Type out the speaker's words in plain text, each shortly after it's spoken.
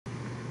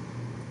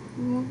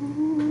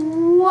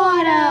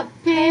What up,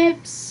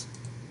 pips?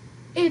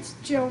 It's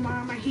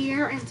JoeMomma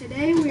here, and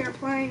today we are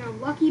playing a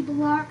Lucky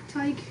Block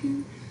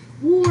Tycoon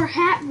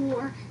Hat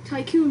War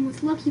Tycoon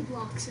with Lucky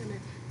Blocks in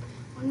it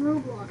on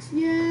Roblox.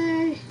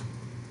 Yay!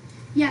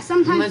 Yeah,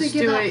 sometimes they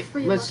give out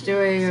free Let's do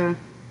Lucky Blocks.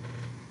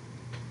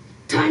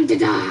 Time to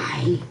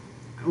die!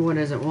 What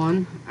is it,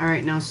 1?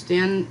 Alright, now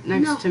stand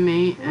next to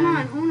me.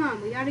 Hold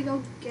on. We gotta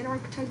go get our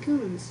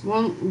Tycoons.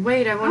 Well,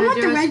 wait, I want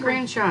to do a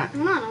screenshot.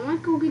 Hold on, I want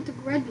to go get the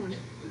red one.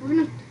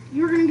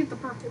 You're gonna get the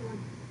purple one.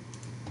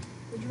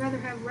 Would you rather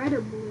have red or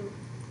blue?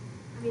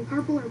 I mean,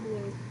 purple or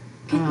blue?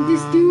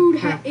 This dude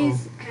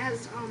has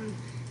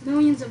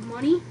millions of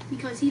money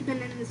because he's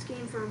been in this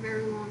game for a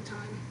very long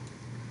time.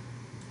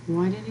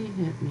 Why did he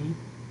hit me?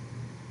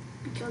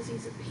 Because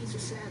he's a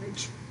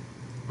savage.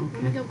 Okay.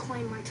 Let me go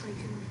claim my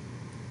Tycoon.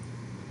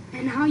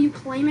 And how you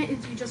claim it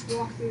is you just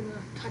walk through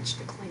the touch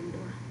to claim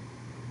door.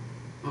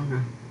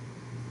 Okay.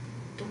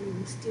 Don't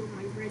even steal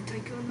my red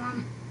Tycoon,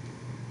 Mom.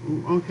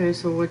 Okay,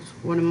 so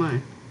what am I?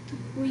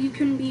 Well, you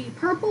can be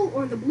purple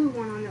or the blue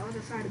one on the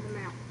other side of the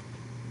map.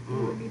 You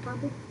want to be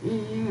purple?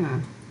 Yeah.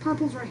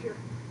 Purple's right here.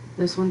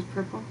 This one's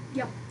purple?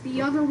 Yep.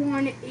 The other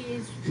one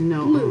is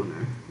no blue.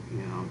 Owner.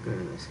 Yeah, I'll go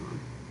to this one.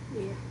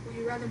 Yeah. Would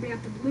you rather be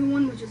at the blue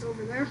one, which is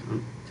over there?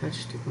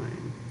 Touch to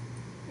claim.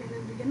 And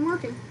then begin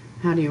working.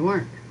 How do you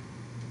work?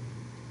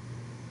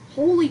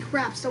 Holy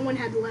crap, someone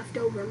had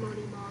leftover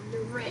money, Mom.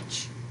 They're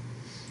rich.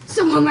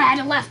 Someone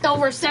had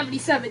leftover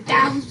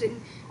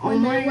 77,000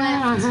 when they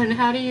left. And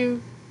how do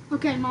you...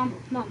 Okay, Mom,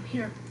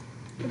 here.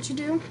 What you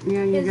do?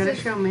 Yeah, you gotta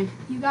show me.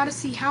 You gotta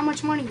see how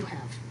much money you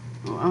have.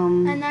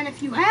 And then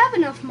if you have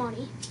enough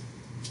money,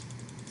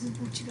 this is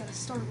what you gotta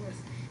start with.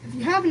 If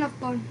you have enough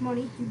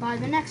money, you buy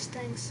the next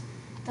things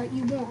that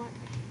you want.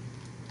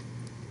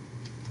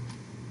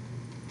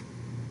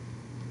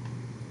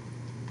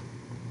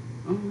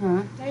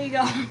 Okay. There you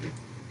go.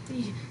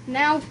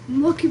 Now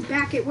look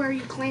back at where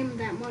you claimed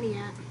that money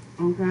at.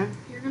 Okay.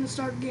 You're gonna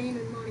start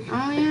gaining money.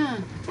 Oh yeah.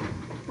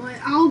 But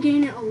I'll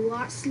gain it a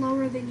lot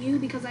slower than you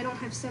because I don't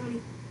have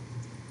 70.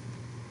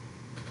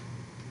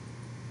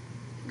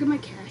 Look at my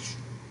cash.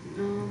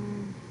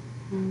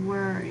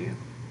 Where are you?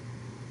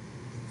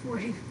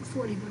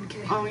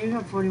 41K. Oh, you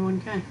have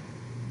 41K.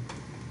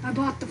 I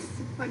bought the.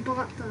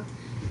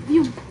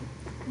 You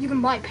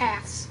can buy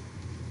paths.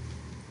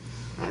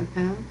 5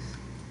 pounds?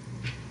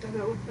 Does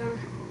that look better?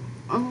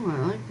 Oh,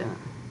 I like that.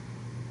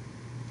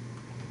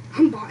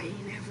 I'm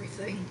buying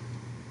everything.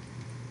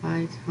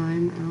 Buy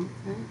time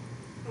outfit.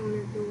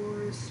 Owner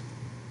doors.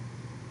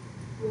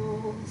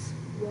 Walls.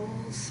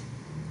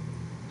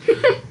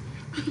 Look at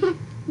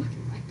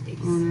my face.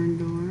 Owner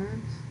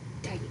doors.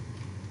 Dang it.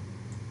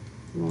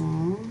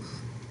 Walls.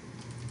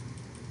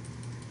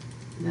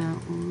 That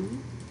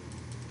one.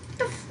 What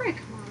the frick,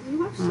 Mom?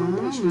 You have so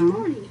much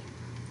money.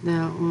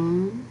 That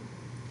one.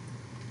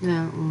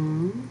 That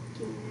one.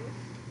 Give me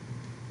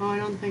Oh, I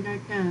don't think I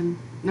can.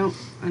 Nope,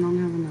 I don't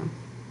have enough.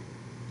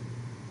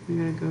 We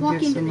gotta go Walk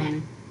get into some that.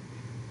 money.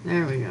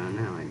 There we go,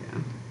 now I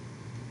do.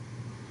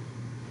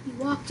 You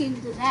walked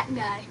into that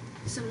guy,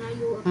 so now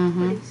you look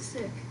pretty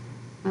sick.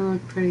 I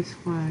look pretty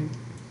swag.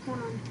 Hold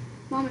on.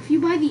 Mom, if you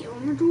buy the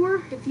owner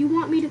door, if you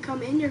want me to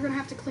come in, you're going to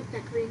have to click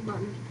that green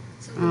button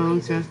so the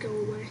lasers go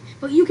away.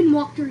 But you can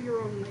walk through your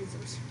own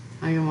lasers.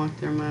 I can walk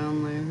through my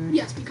own laser?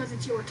 Yes, because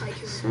it's your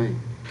Tycoon. Sweet.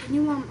 Can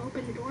you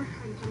open the door?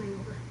 I'm coming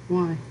over.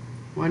 Why?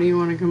 Why do you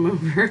want to come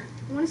over?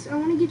 I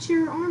want to get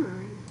your armor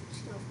and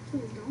stuff.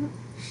 Please don't.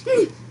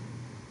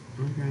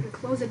 Okay.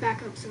 Close it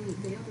back up so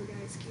the other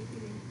guys can't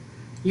get in.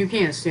 You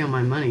can't steal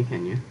my money,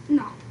 can you?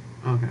 No.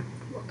 Okay.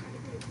 Look,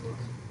 look.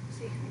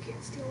 See, I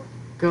can't steal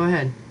it. Go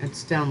ahead.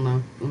 It's down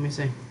low. Let me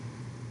see.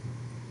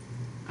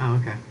 Oh,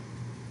 okay.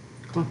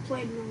 Cool. I've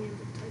played millions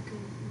of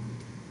Tycoon.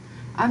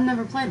 I've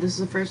never played. This is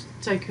the first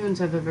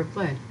Tycoons I've ever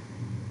played.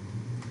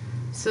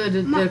 So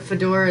did the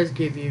fedoras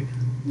give you?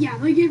 Yeah,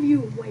 they give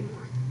you way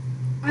more.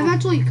 I've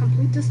actually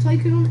completed this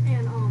Tycoon,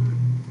 and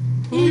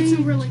it's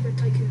a really good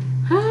Tycoon.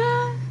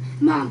 Huh?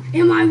 Mom,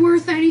 am I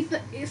worth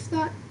anything?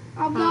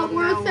 I'm not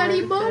worth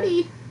any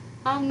money.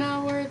 I'm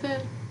not worth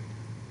it.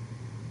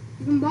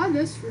 You can buy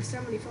this for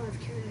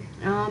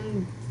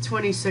 75K.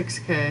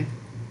 26K.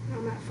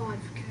 I'm at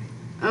 5K.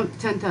 Oh,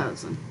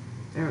 10,000.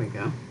 There we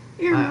go.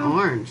 Here, Buy Mom.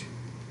 orange.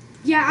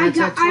 Yeah, That's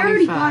at I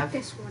already 25. bought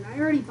this one.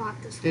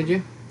 Did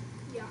you?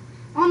 Yeah.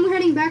 I'm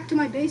heading back to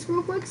my base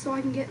real quick so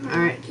I can get my...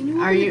 Alright. Can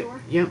you open the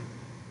door? Yep.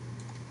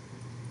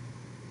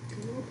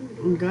 Can you open the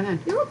door? Go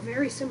ahead. They look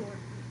very similar.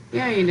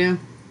 Yeah, you do.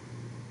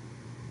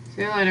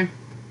 See you later.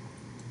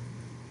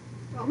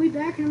 I'll be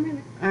back in a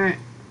minute. Alright.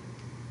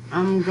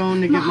 I'm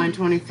going to get my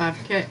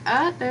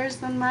 25K.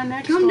 There's my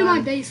next one. Come to my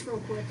base real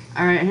quick.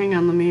 Alright, hang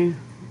on. Let me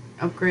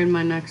upgrade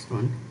my next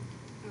one.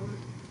 That one.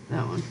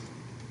 That one.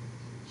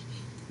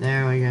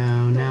 There we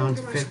go. Now it's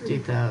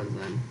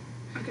 50,000.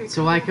 Okay.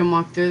 So I can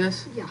walk through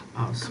this? Yeah.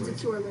 Oh, Because sweet.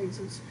 it's your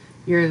lasers.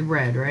 You're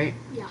red, right?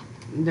 Yeah.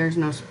 There's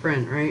no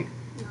sprint, right?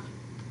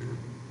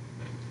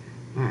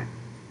 No. Alright.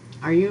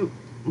 Are you...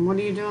 What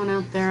are you doing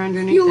out there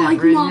underneath You that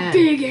like red my head?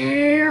 big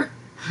hair?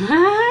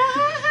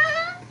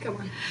 Come on.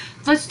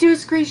 Let's do a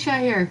screenshot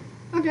here.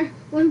 Okay,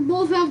 well, we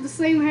both have the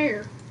same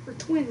hair. We're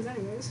twins,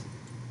 anyways.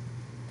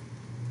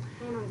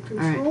 Hold on,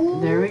 control.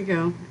 Alright, there we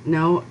go.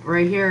 No,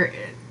 right here,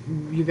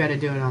 you gotta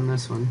do it on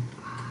this one.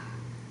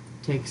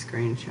 Take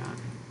screenshot.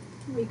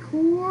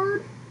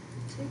 Record.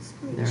 Take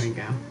screenshot. There we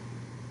go.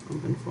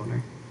 Open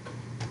folder.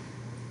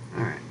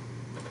 Alright.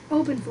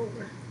 Open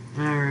folder.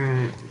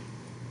 Alright.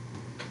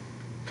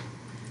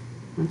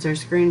 What's our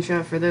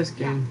screenshot for this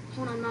Yeah. game?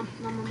 Hold on, Mom.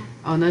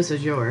 Oh, this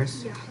is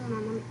yours. Yeah, hold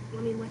on.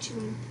 Let me let you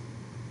in.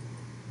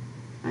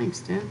 Thanks,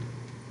 Dan.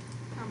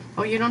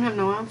 Oh, you don't have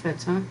no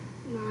outfits, huh?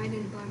 No, I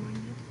didn't buy mine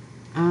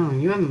yet. Oh,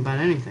 you haven't bought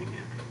anything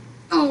yet.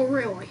 Oh,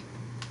 really?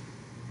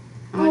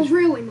 How much?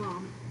 Really,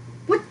 Mom?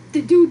 What?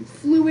 The dude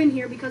flew in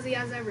here because he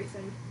has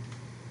everything.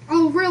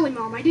 Oh, really,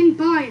 Mom? I didn't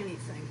buy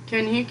anything.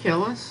 Can he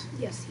kill us?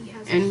 Yes, he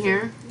has. In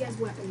here? He has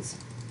weapons.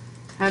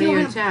 How Kill do you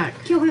him.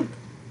 attack? Kill him.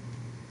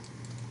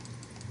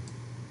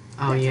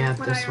 Oh, That's you not have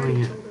what to I swing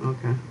already it. killed him.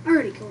 Okay. I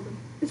already killed him.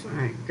 It's fine.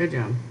 Alright, good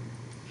job.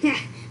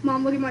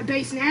 Mom, look at my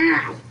base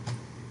now.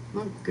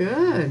 Oh,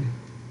 good.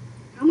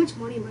 How much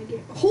money am I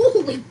getting?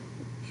 Holy!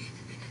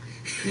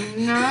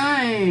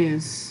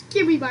 Nice.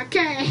 Give me my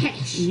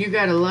cash. You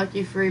got a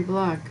lucky free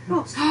block.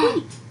 Oh,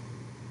 sweet.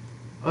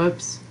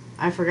 Oops.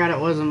 I forgot it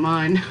wasn't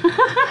mine.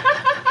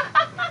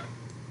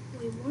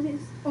 Wait, what is?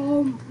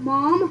 Oh,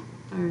 Mom.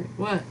 Alright,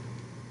 what?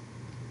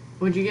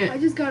 What'd you I get?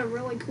 just got a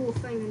really cool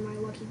thing in my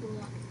lucky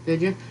block.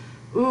 Did you?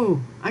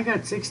 Ooh, I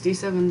got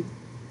 67.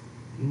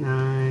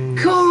 Nice.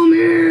 Come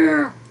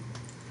here,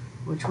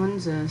 Which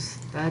one's this?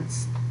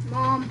 That's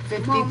Mom.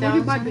 50,000? Mom, look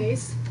at my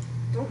base.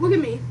 Don't look at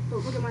me, but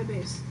look at my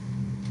base.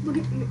 Look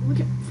at me. Look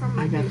at from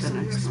my I got base the on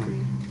your next one.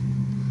 screen.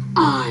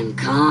 I'm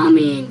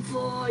coming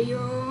for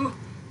you.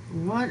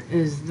 What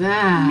is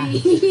that?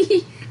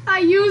 Me. I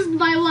used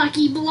my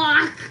lucky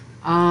block.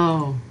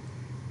 Oh.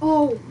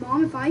 Oh,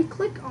 Mom, if I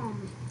click,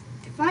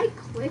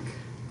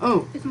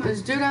 Oh, It's my-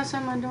 is dude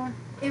outside my door?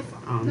 if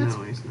Oh, that's,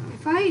 no, he's not.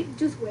 if I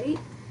just wait,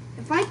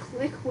 if I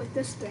click with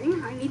this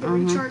thing, I need to Uh-huh.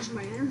 recharge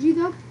my energy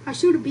though. I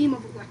shoot a beam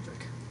of electric.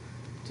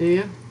 Do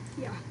you?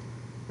 Yeah.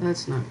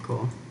 That's not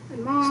cool.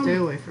 And Mom, Stay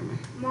away from me.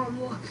 Mom,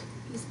 look.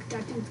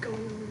 That dude's going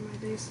over to my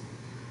base.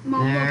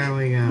 Mom, There look.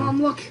 we go.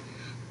 Mom, look.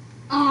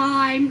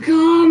 I'm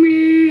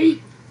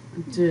coming.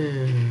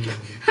 Dude.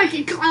 I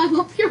can climb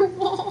up your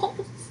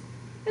walls.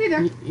 Hey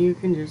there. You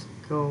can just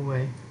go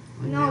away.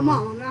 Leave me No, alone.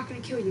 Mom, I'm not gonna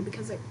kill you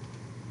because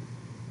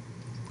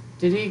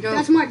Did he go?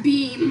 that's my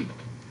beam.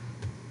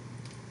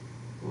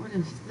 What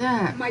is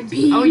that? My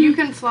beam. Oh, you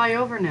can fly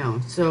over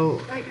now.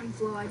 So, I can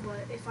fly,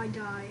 but if I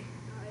die,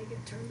 I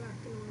get turned back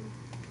to normal.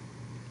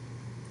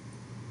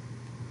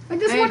 I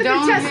just Hey, wanted to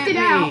don't test hit it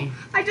out. me.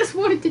 I just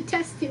wanted to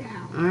test it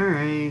out.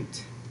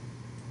 alright.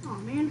 Oh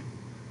man.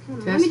 Hold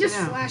on. Let Test me it just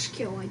out. slash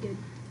kill. I did.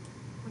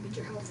 Look at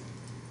your health.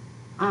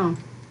 Oh.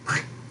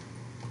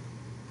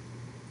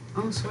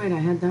 Oh, sweet. I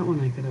had that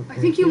one I could upgrade.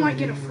 I think you too. might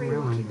get a didn't even free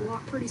lucky realize that.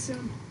 block pretty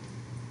soon.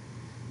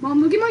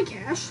 Mom, look at my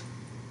cash.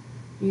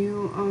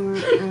 You are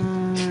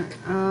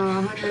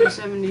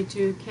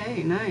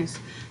 172k. Nice.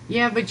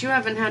 Yeah, but you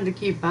haven't had to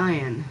keep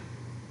buying.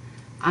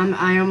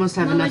 I almost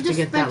have Mom, I enough to just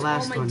get that spent all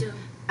last my one. dough.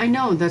 I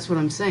know, that's what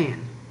I'm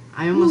saying.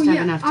 I almost Oh, have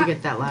yeah, enough to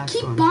get that last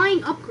keep one.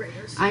 buying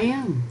upgraders. I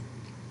am.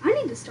 I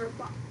need to start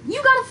buying.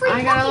 You got a free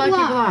I got a lucky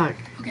block. block.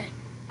 Okay,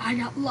 I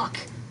got luck.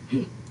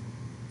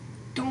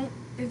 Don't.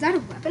 Is that a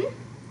weapon?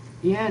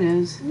 Yeah, it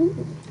is. Ooh.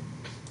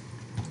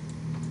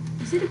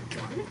 Is it a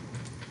gun?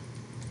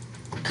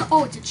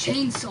 Oh, it's a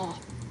chainsaw.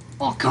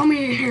 Oh, come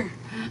here.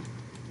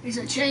 It's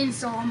a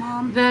chainsaw,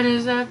 Mom. That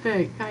is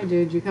epic. Hi,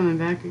 dude. You coming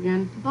back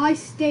again? Buy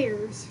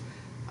stairs.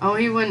 Oh,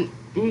 he went.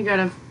 He got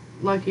a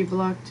lucky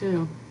block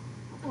too.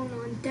 Hold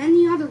on. Then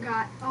the other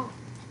guy. Oh,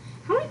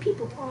 how many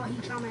people? Oh,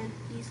 he's coming.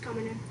 He's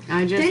coming in.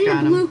 I just Then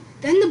got the blue. him.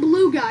 Then the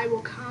blue guy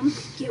will come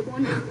get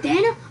one.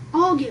 Then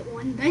I'll get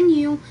one. Then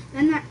you.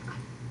 Then that.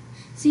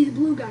 See, the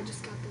blue guy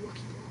just got the lucky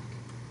block.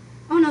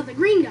 Oh no, the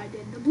green guy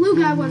did. The blue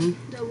guy was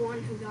Mm-hmm. the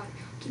one who got it.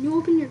 Can you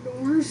open your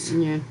doors,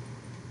 Yeah.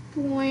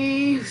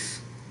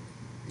 please?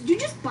 Did you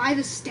just buy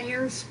the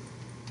stairs?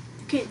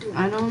 You can't do it.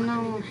 I don't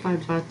know if I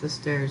bought the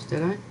stairs.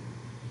 Did I?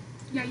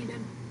 Yeah, you did.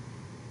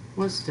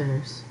 What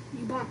stairs?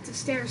 You bought the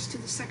stairs to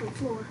the second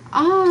floor.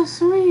 Oh,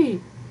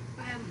 sweet.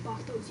 I haven't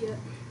bought those yet.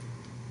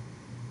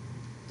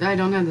 I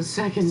don't have the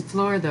second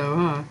floor though,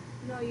 huh?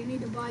 No, you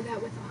need to buy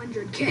that with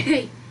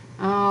 100K.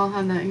 I'll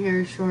have that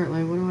here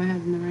shortly. What do I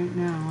have right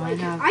now? Like,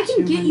 I have I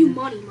can get you 200.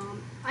 money,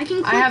 Mom. I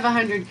can. I have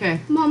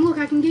 100k. Mom, look,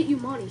 I can get you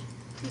money.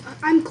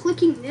 I'm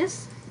clicking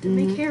this to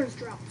make Mhm. hairs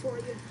drop for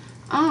you.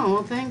 Oh,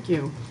 well, thank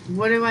you.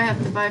 What do I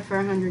have to buy for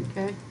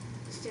 100k?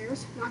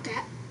 Stairs, not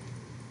that.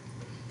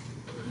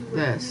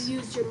 This. You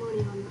used your money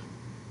on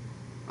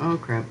the. Oh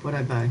crap! What'd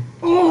I buy?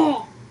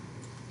 Oh,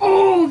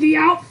 oh, the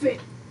outfit.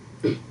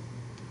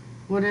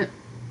 What it?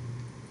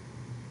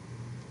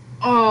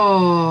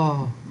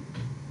 Oh.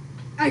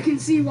 I can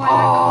see why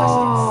that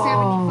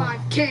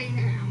costed 75K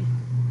now.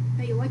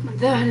 Hey, you like my?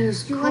 That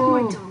is Do you cool.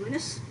 like my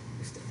Dominus?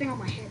 It's the thing on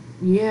my head.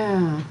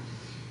 Yeah.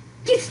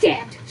 Get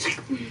stabbed.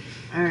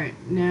 All right.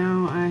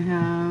 Now I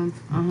have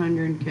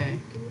 100k.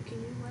 Can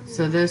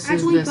So this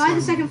Actually, is this buy one.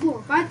 the second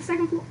floor. Buy the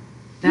second floor.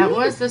 That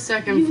was the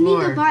second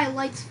floor. You need to buy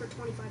lights for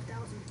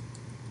 25,000.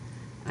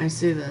 I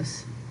see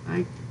this.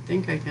 I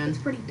think I can. It's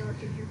pretty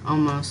dark in here.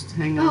 Almost.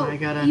 Hang on, I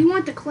gotta. You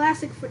want the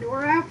classic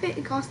fedora outfit?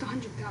 It costs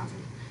 100,000.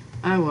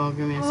 I will.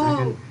 Give me a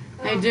second.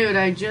 Hey, dude,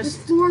 I just.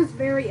 This floor is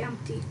very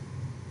empty.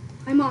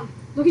 Hey, Mom,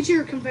 look at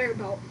your conveyor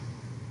belt.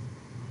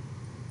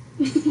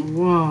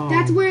 Whoa.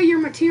 That's where your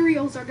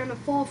materials are gonna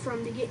fall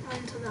from to get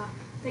into the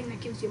thing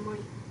that gives you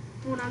money.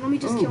 Hold on, let me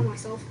just kill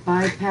myself.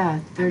 By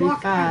path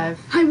 35.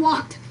 I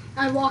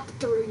walked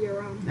through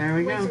your there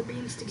we laser go.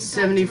 beams to get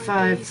 75 back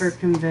to my for base.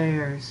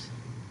 conveyors.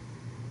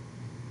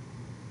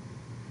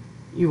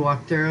 You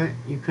walked through it.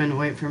 You couldn't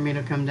wait for me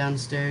to come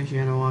downstairs. You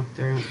had to walk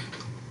through it.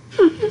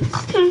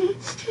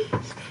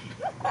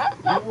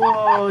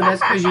 Whoa,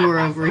 that's because you were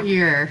over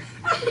here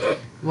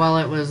while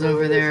it was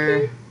over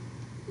there.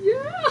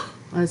 Yeah.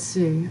 Let's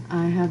see.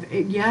 I have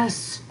it.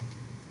 Yes.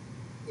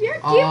 You're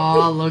cute.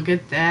 Oh, look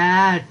at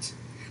that.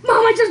 Mom,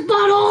 I just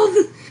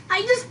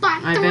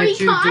bought I 3 bet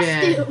you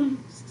did.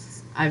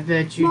 costumes. I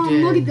bet you Mom,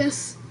 did. look at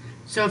this.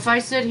 So if I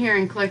sit here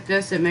and click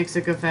this, it makes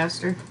it go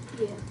faster?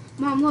 Yeah.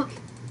 Mom, look.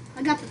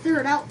 I got the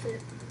 3rd outfit.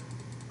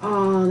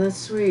 Oh, that's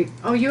sweet.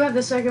 Oh, you have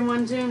the second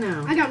one too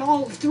now. I got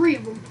all 3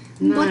 of them.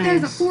 Nice. But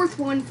there's a 4th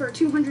one for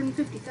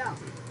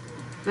 250,000.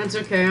 That's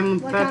okay.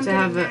 I'm about to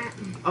have it.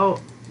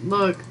 Oh,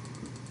 look.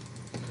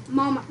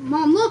 Mom,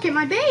 look at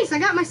my base. I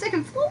got my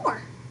 2nd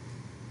floor.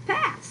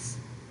 Paths.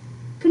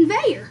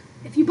 Conveyor.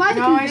 If you buy the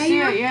conveyor, I see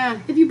it, yeah.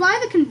 If you buy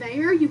the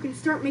conveyor, you can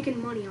start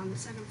making money on the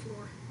 2nd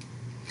floor.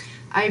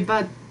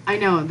 I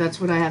know, that's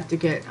what I have to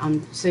get.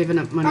 I'm saving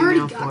up money I already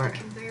now got for the it.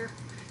 conveyor.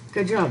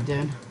 Good job,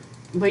 dude.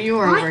 But you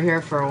were over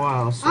here for a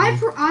while, so.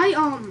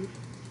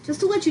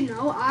 Just to let you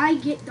know, I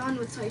get done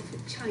with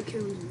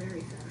Tycoon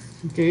very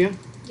fast. Do you?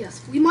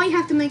 Yes, we might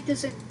have to make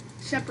this in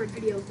separate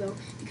videos though,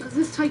 because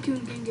this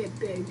Tycoon can get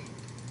big.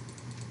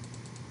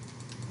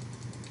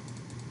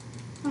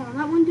 Oh,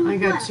 that one dude I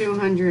got left.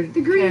 200.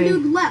 The green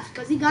dude left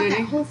because he got Did that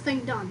he? whole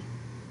thing done.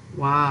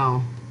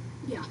 Wow.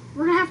 Yeah,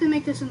 we're gonna have to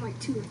make this in like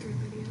 2 or 3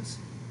 videos.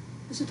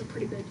 This is a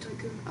pretty big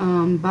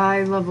Tycoon.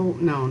 By level,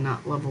 no,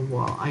 not level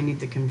wall. I need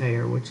the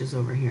conveyor, which is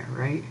over here,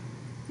 right?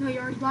 No, you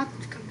already bought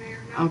the conveyor.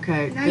 Now,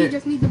 Okay. Now you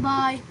just need to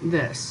buy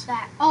this.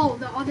 that. Oh,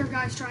 the other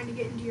guy's trying to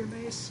get into your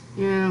base.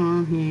 Yeah,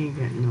 well, he ain't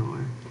getting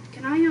nowhere.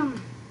 Can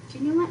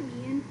you let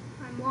me in?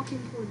 I'm walking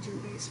towards your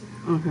base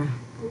now. Okay.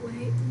 Oh,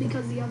 wait,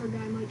 because the other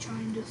guy might try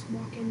and just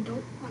walk in.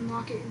 Don't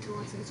unlock it until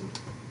I say so.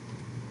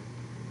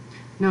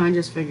 No, I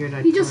just figured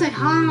I'd. He just said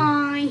collect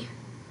money.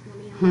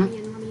 hi. Let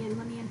me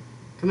in.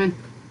 Come in.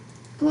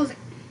 Close it.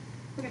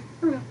 Okay,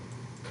 here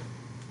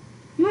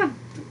we go.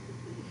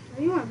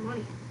 You have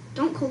money.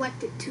 Don't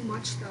collect it too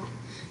much, though.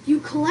 You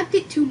collect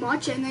it too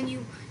much, and then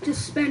you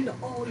just spend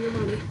all your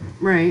money.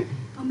 Right.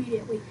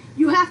 Immediately.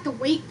 You have to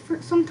wait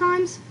for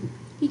sometimes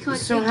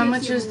because. So how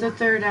much is the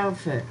 3rd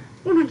outfit?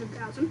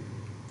 100,000.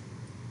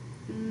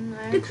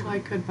 Actually, I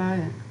could buy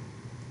it.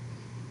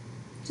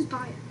 Just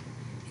buy it.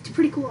 It's a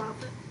pretty cool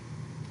outfit.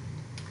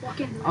 Walk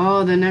into it.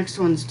 Oh, the next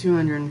one's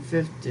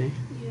 250.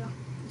 Yeah,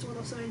 that's what I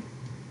was saying.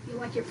 You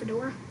like your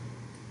fedora?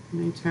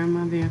 Let me turn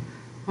my view.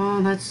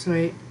 Oh, that's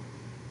sweet.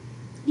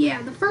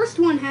 Yeah, the first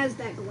one has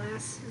that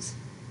glasses.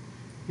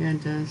 Yeah,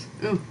 it does.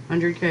 Ooh,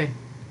 100K.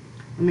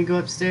 Let me go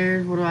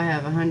upstairs. What do I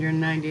have?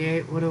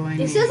 198. What do I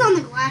need? It says on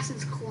the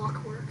glasses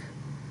clockwork.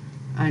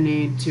 I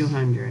need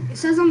 200. It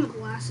says on the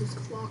glasses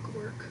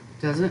clockwork.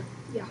 Does it?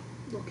 Yeah,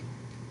 look.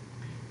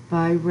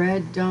 By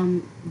red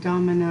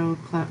domino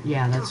cloud.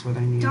 Yeah, that's what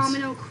I need.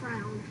 Domino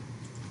crown.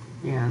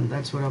 Yeah,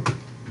 that's what I'll.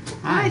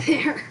 Hi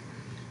there.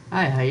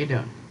 Hi, how you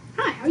doing?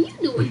 Hi, how you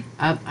doing?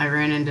 I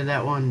ran into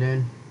that one,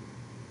 dude.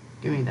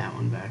 Give me that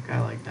one back. I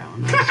like that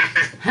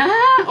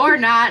one. Or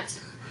not.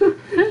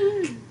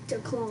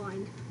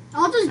 Declined.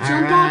 I'll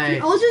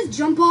just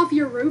jump off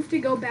your roof to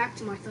go back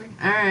to my thing.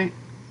 All right.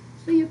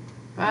 See you.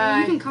 Bye.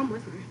 You can come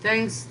with me.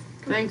 Thanks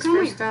Come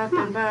for here.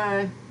 stopping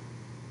by.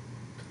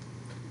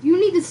 You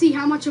need to see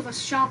how much of a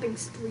shopping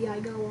spree I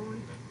go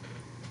on.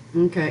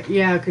 Okay.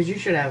 Yeah, because you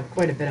should have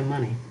quite a bit of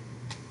money.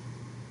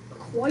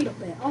 Quite a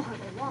bit. I'll have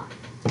a lot.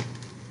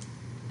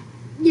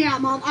 Yeah,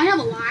 Mom, I have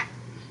a lot.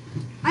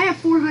 I have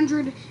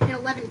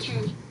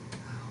 411K.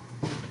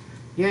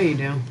 Yeah, you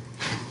do.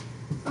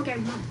 Okay,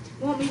 Mom.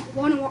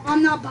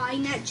 I'm not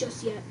buying that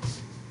just yet.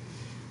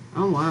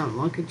 Oh, wow.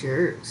 Look at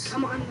yours.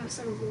 Come on, the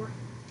second floor.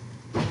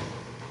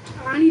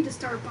 I need to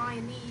start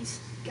buying these.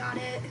 Got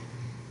it.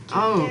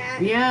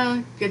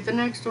 Yeah. Get the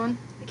next one.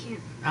 I can't.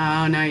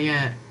 Oh, not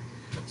yet.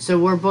 So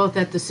we're both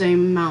at the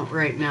same amount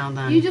right now,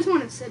 then. You just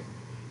want to sit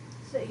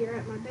here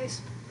at my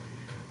base.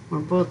 We're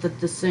both at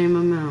the same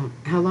amount.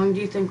 How long do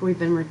you think we've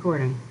been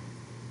recording?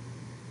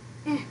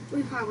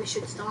 We probably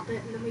should stop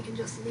it, and then we can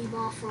just leave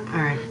off from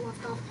where we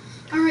left off.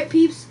 Alright,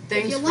 peeps.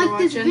 Thanks if you for like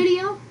this watching.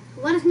 video,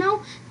 let us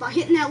know by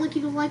hitting that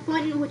like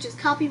button, which is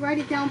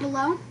copyrighted down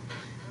below.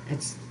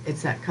 It's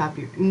that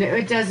copy. No,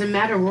 it doesn't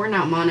matter. We're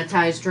not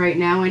monetized right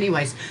now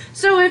anyways.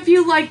 So if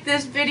you like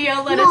this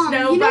video, let us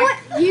know. You know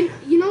what?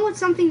 You know what's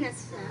something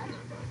that's sad?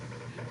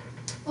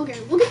 Okay,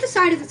 look at the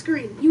side of the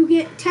screen. You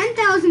get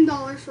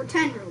 $10,000 for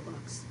 10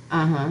 Robux.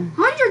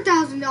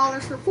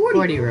 $100,000 for 40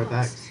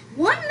 Robux.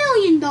 $1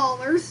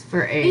 million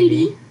For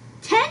 80.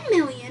 10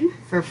 million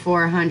For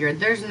 400.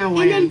 There's no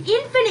way. and then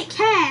infinite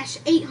cash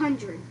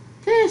 800.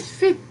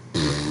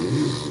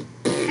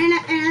 And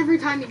every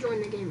time you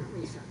join the game, it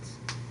resets.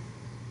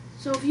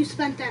 So if you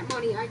spent that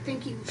money, I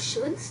think you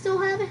should still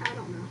have it. I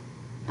don't know.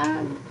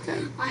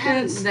 I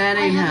haven't spent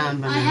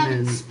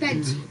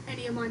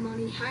any of my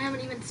money. I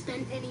haven't even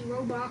spent any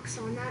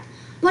Robux on that.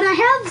 But I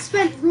have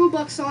spent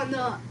Robux on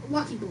the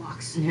Lucky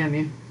Blocks. Have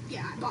you?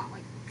 Yeah, I bought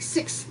like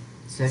six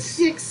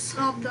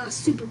of the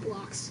super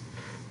blocks.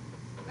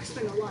 I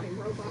spent a lot in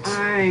Robux.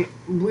 Alright,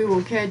 we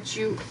will catch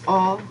you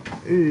all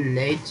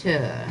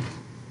later.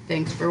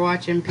 Thanks for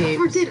watching, peeps.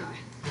 Or did I?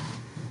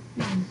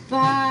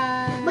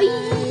 Bye.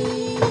 Bye.